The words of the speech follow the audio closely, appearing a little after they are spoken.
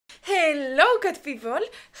Hello cat people,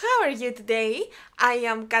 how are you today? I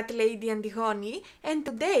am Catlady Antigoni and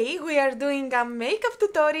today we are doing a makeup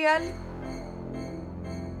tutorial.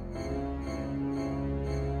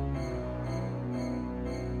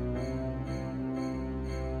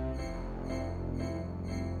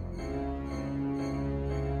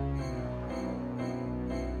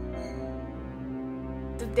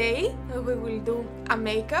 Today we will do a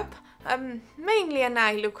makeup, mainly an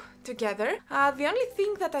eye look together. The only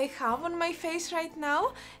thing that I have on my face right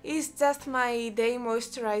now is just my day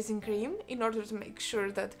moisturizing cream in order to make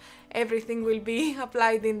sure that everything will be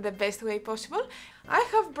applied in the best way possible. I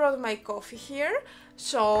have brought my coffee here,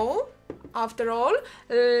 so after all,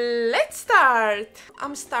 let's start!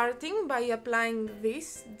 I'm starting by applying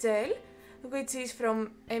this gel, which is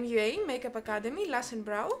from MUA Makeup Academy Lash and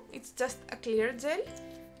Brow. It's just a clear gel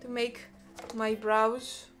to make my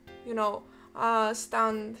brows, you know,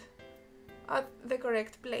 stand at the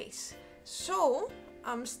correct place. So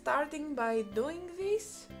I'm starting by doing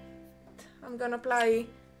this. I'm gonna apply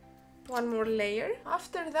one more layer.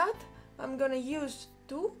 After that, I'm gonna use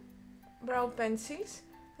two brow pencils,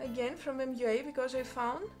 again from MUA, because I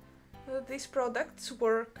found that these products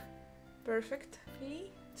work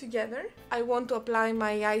perfectly together. I want to apply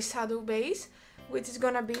my eyeshadow base, which is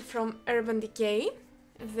gonna be from Urban Decay,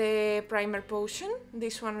 the primer potion,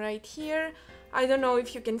 this one right here. I don't know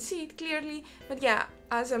if you can see it clearly, but yeah,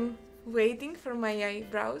 as I'm waiting for my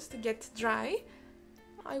eyebrows to get dry,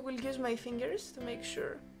 I will use my fingers to make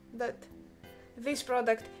sure that this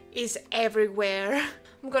product is everywhere.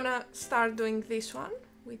 I'm gonna start doing this one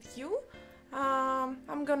with you.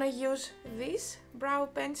 I'm gonna use this brow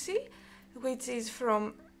pencil, which is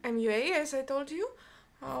from MUA, as I told you.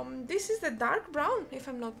 This is the dark brown, if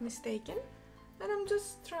I'm not mistaken. And I'm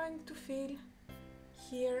just trying to fill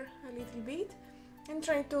here a little bit and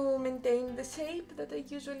trying to maintain the shape that I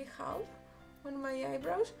usually have on my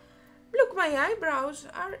eyebrows. Look, my eyebrows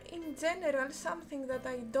are in general something that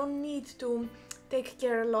I don't need to take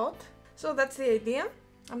care a lot. So that's the idea.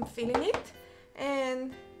 I'm filling it,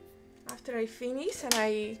 and after I finish and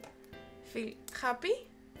I feel happy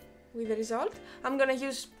with the result, I'm gonna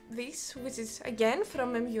use this, which is again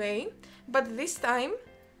from MUA, but this time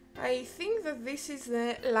I think that this is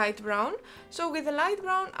the light brown. So with the light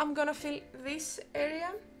brown, I'm gonna fill this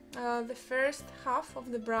area, the first half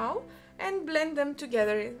of the brow, and blend them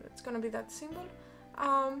together. It's gonna be that simple.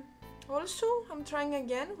 Also, I'm trying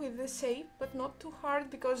again with the shape, but not too hard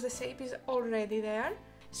because the shape is already there.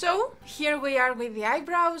 So here we are with the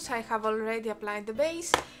eyebrows. I have already applied the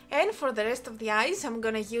base, and for the rest of the eyes, I'm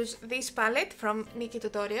gonna use this palette from Nikki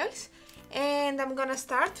Tutorials, and I'm gonna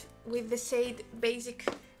start with the shade Basic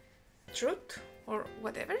Truth, or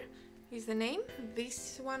whatever is the name,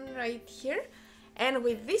 this one right here. And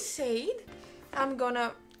with this shade, I'm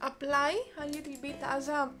gonna apply a little bit as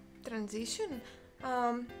a transition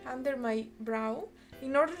under my brow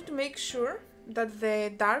in order to make sure that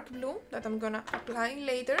the dark blue that I'm gonna apply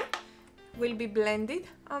later will be blended.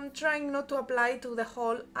 I'm trying not to apply to the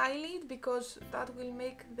whole eyelid because that will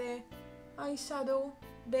make the eyeshadow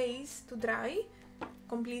base to dry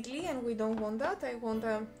completely, and we don't want that. I want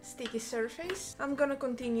a sticky surface. I'm gonna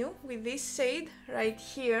continue with this shade right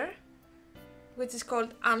here, which is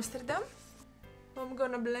called Amsterdam. I'm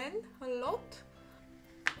gonna blend a lot.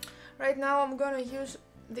 Right now I'm gonna use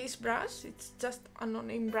this brush. It's just a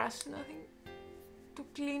no-name brush, nothing, to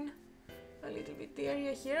clean a little bit the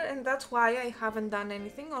area here, and that's why I haven't done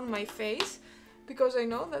anything on my face, because I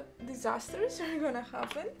know that disasters are gonna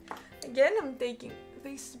happen. Again, I'm taking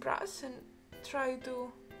this brush and try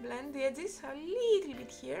to blend the edges a little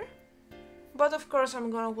bit here, but of course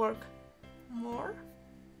I'm gonna work more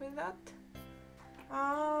with that.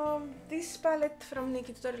 This palette from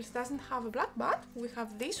Nikki Tutorials doesn't have a black, but we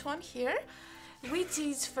have this one here, which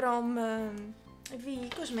is from VE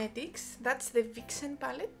Cosmetics. That's the VIXXEN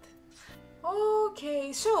palette.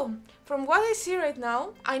 Okay, so from what I see right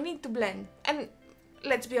now, I need to blend, and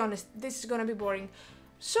let's be honest, this is gonna be boring.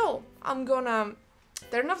 So I'm gonna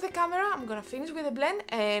turn off the camera, I'm gonna finish with the blend,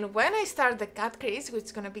 and when I start the cut crease, which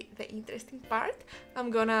is gonna be the interesting part, I'm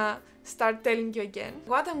gonna start telling you again.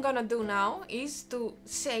 What I'm gonna do now is to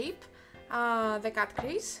shape the cut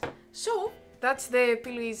crease. So that's the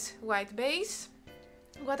Pillowy's white base.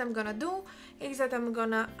 What I'm gonna do is that I'm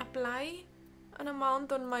gonna apply an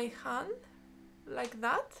amount on my hand, like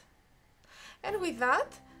that, and with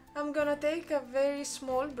that I'm gonna take a very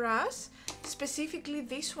small brush, specifically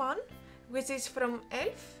this one, which is from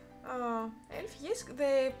ELF, yes,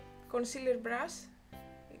 the concealer brush,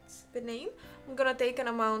 it's the name. I'm gonna take an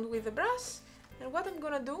amount with the brush, and what I'm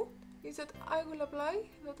gonna do is that I will apply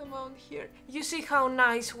that amount here. You see how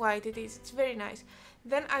nice white it is, it's very nice.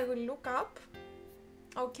 Then I will look up,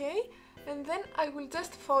 okay, and then I will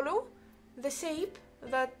just follow the shape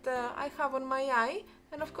that I have on my eye,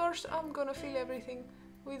 and of course I'm gonna fill everything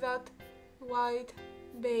with that white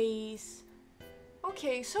base.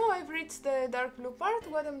 Okay, so I've reached the dark blue part.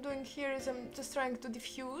 What I'm doing here is I'm just trying to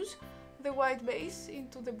diffuse the white base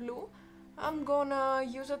into the blue. I'm gonna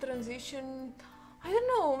use a transition, I don't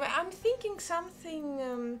know, I'm thinking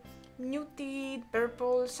something muted,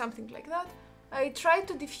 purple, something like that. I try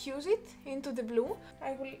to diffuse it into the blue.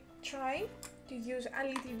 I will try to use a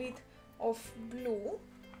little bit of blue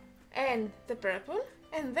and the purple,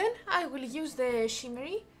 and then I will use the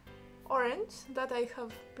shimmery orange that I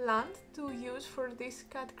have planned to use for this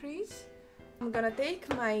Cutcrease. I'm gonna take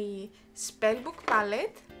my spellbook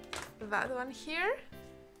palette, that one here,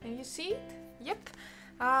 and you see it? Yep.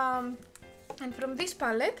 And from this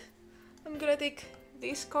palette, I'm gonna take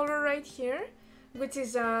this color right here, which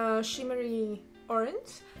is a shimmery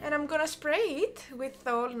orange, and I'm gonna spray it with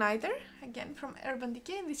the all-nighter, again from Urban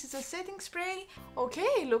Decay. This is a setting spray.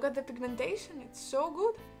 Okay, look at the pigmentation, it's so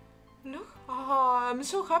good. Look, I'm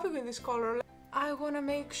so happy with this color. I wanna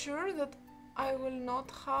make sure that I will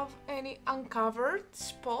not have any uncovered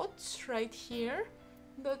spots right here.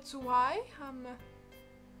 That's why I'm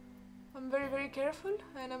very, very careful,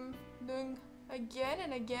 and I'm doing again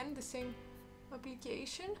and again the same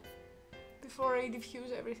application before I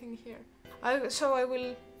diffuse everything here. So I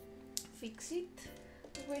will fix it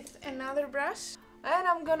with another brush, and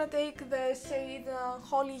I'm gonna take the shade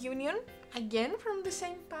Holy Union, again from the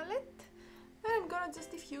same palette, and I'm gonna just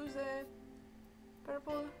diffuse the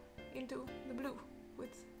purple into the blue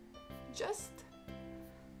with just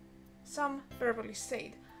some purplish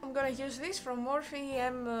shade. I'm gonna use this from Morphe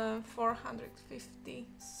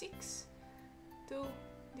M456 to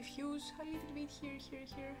diffuse a little bit here,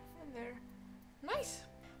 here, and there. Nice!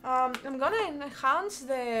 I'm gonna enhance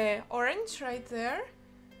the orange right there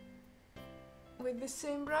with the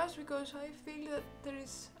same brush, because I feel that there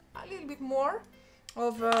is a little bit more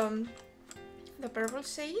of the purple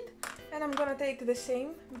shade, and I'm gonna take the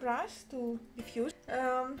same brush to diffuse.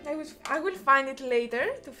 I will find it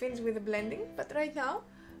later to finish with the blending, but right now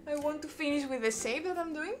I want to finish with the shape that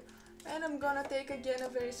I'm doing, and I'm gonna take again a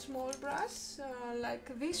very small brush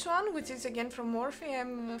like this one, which is again from Morphe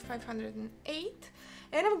M508,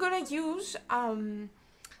 and I'm gonna use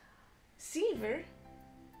silver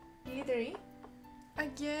glittery.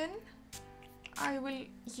 Again, I will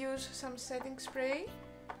use some setting spray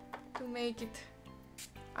to make it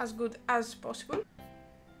as good as possible,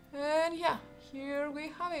 and yeah, here we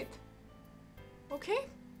have it. Okay,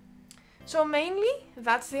 so mainly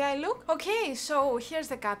that's the eye look. Okay, so here's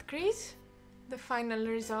the Cutcrease, the final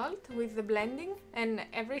result with the blending and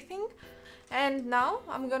everything, and now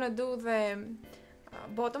I'm gonna do the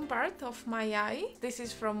bottom part of my eye. This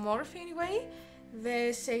is from Morphe anyway,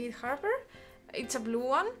 the shade Harper. It's a blue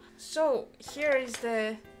one. So here is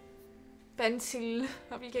the pencil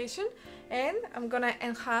application, and I'm gonna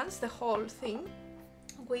enhance the whole thing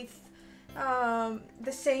with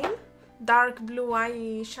the same dark blue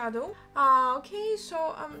eyeshadow. Okay,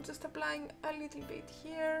 so I'm just applying a little bit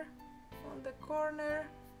here on the corner.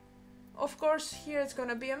 Of course, here it's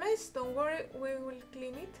gonna be a mess, don't worry, we will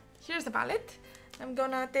clean it. Here's the palette. I'm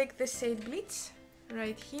gonna take the shade Bleach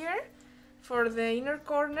right here for the inner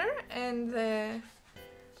corner and the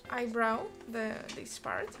eyebrow, this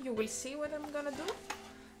part. You will see what I'm gonna do.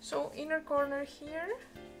 So inner corner here,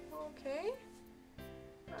 okay.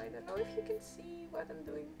 I don't know if you can see what I'm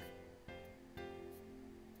doing,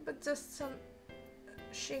 but just some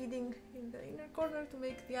shading in the inner corner to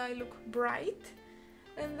make the eye look bright,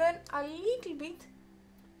 and then a little bit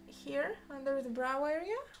here under the brow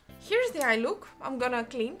area. Here's the eye look. I'm gonna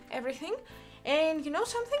clean everything, and you know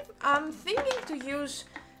something? I'm thinking to use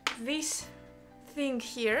this thing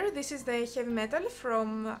here. This is the heavy metal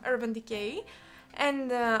from Urban Decay,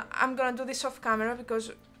 and I'm gonna do this off camera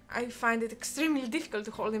because I find it extremely difficult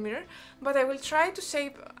to hold the mirror, but I will try to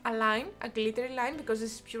shape a line, a glittery line, because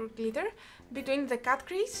this is pure glitter, between the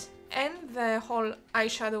Cutcrease and the whole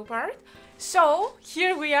eyeshadow part. So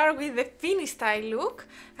here we are with the finished eye look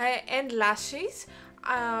and lashes.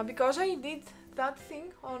 Because I did that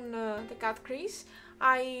thing on the Cutcrease,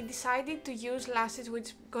 I decided to use lashes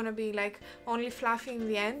which gonna be like only fluffy in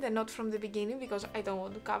the end and not from the beginning, because I don't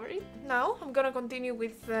want to cover it. Now I'm gonna continue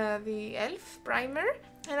with the e.l.f. primer,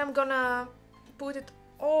 and I'm gonna put it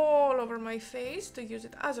all over my face to use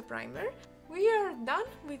it as a primer. We are done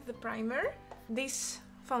with the primer. This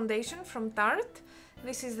foundation from Tarte,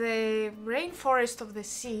 this is the Rainforest of the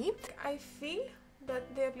Sea. I feel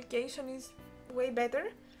that the application is way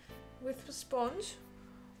better with a sponge.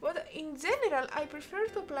 But in general, I prefer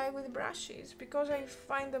to apply with brushes because I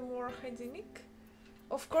find them more hygienic.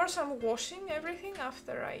 Of course, I'm washing everything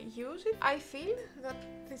after I use it. I feel that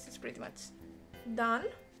this is pretty much done.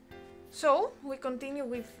 So we continue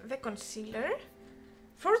with the concealer.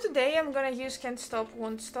 For today, I'm gonna use Can't Stop,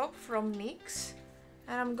 Won't Stop from NYX,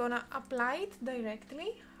 and I'm gonna apply it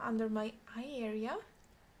directly under my eye area,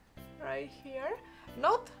 right here.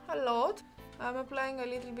 Not a lot. I'm applying a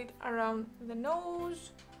little bit around the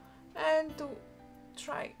nose and to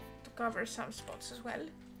try to cover some spots as well.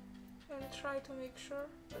 And try to make sure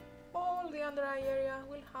that all the under eye area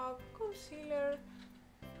will have concealer.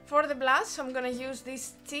 For the blush, I'm gonna use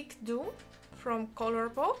this Thick Dew from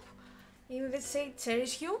Colourpop in the shade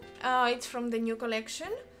Cherries Hue. It's from the new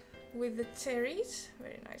collection with the cherries,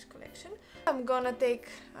 very nice collection. I'm gonna take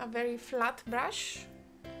a very flat brush,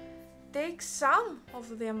 take some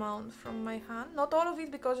of the amount from my hand, not all of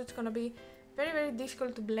it because it's gonna be very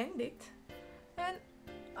difficult to blend it, and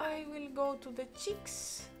I will go to the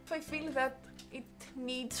cheeks. If I feel that it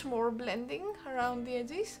needs more blending around the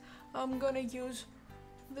edges, I'm gonna use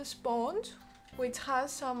the sponge, which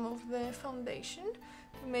has some of the foundation,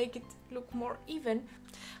 to make it look more even.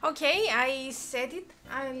 Okay, I set it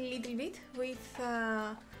a little bit with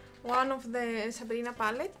one of the Sabrina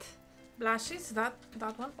palette blushes, that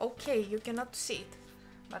one. Okay, you cannot see it,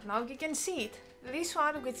 but now you can see it. This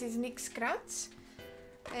one, which is NYX Scratch.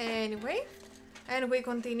 Anyway, and we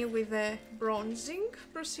continue with the bronzing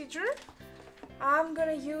procedure. I'm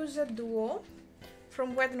gonna use a duo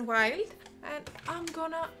from Wet n Wild, and I'm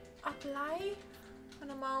gonna apply an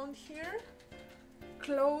amount here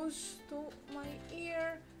close to my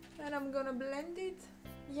ear, and I'm gonna blend it.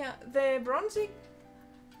 Yeah, the bronzing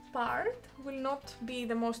part will not be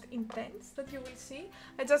the most intense that you will see.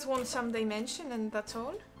 I just want some dimension and that's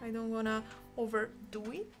all. I don't wanna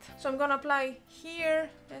overdo it. So I'm gonna apply here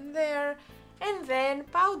and there and then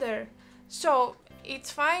powder. So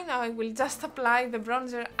it's fine, I will just apply the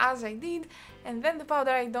bronzer as I did, and then the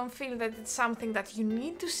powder. I don't feel that it's something that you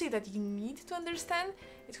need to see, that you need to understand.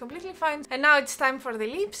 It's completely fine. And now it's time for the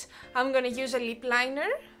lips. I'm gonna use a lip liner,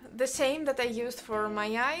 the same that I used for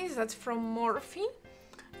my eyes, that's from Morphe.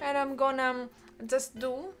 And I'm gonna just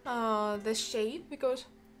do the shape because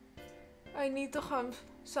I need to have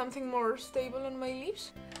something more stable on my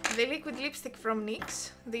lips. The liquid lipstick from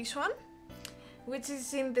NYX, this one, which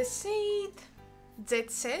is in the shade Jet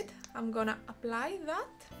Set. I'm gonna apply that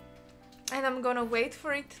and I'm gonna wait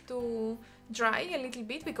for it to dry a little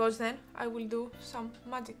bit because then I will do some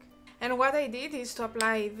magic. And what I did is to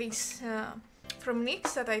apply this from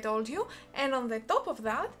NYX that I told you, and on the top of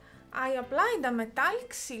that I applied a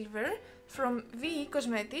metallic silver from VE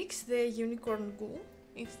Cosmetics, the Unicorn Goo,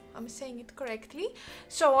 if I'm saying it correctly.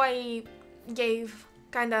 So I gave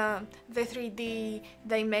kinda the 3D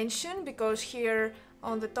dimension because here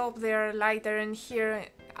on the top they are lighter and here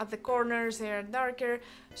at the corners they are darker.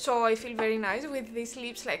 So I feel very nice with these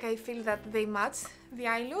lips, like I feel that they match the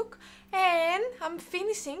eye look. And I'm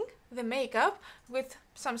finishing the makeup with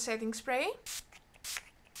some setting spray.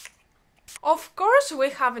 Of course, we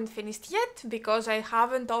haven't finished yet because I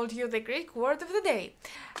haven't told you the Greek word of the day.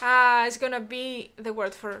 It's gonna be the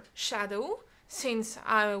word for shadow, since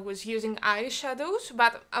I was using eyeshadows,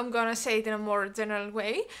 but I'm gonna say it in a more general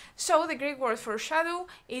way. So the Greek word for shadow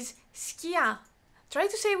is skia. Try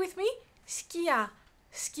to say with me, skia.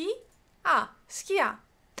 Skia.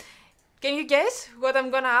 Can you guess what I'm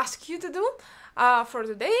gonna ask you to do? For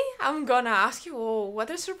today, I'm gonna ask you, oh, what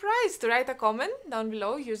a surprise, to write a comment down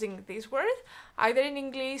below using this word, either in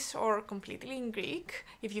English or completely in Greek,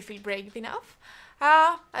 if you feel brave enough.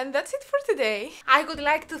 And that's it for today. I would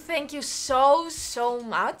like to thank you so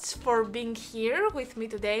much for being here with me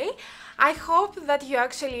today. I hope that you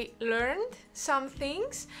actually learned some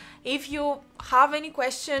things. If you have any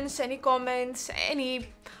questions, any comments, any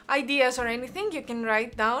ideas or anything, you can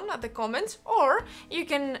write down at the comments, or you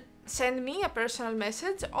can send me a personal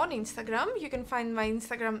message on Instagram. You can find my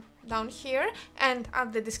Instagram down here and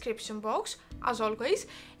at the description box, as always.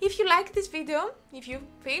 If you like this video, if you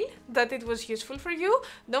feel that it was useful for you,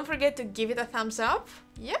 don't forget to give it a thumbs up.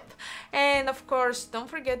 Yep. And of course, don't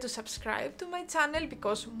forget to subscribe to my channel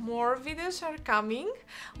because more videos are coming.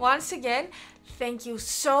 Once again, thank you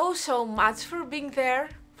so much for being there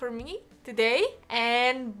for me today,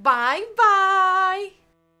 and bye bye!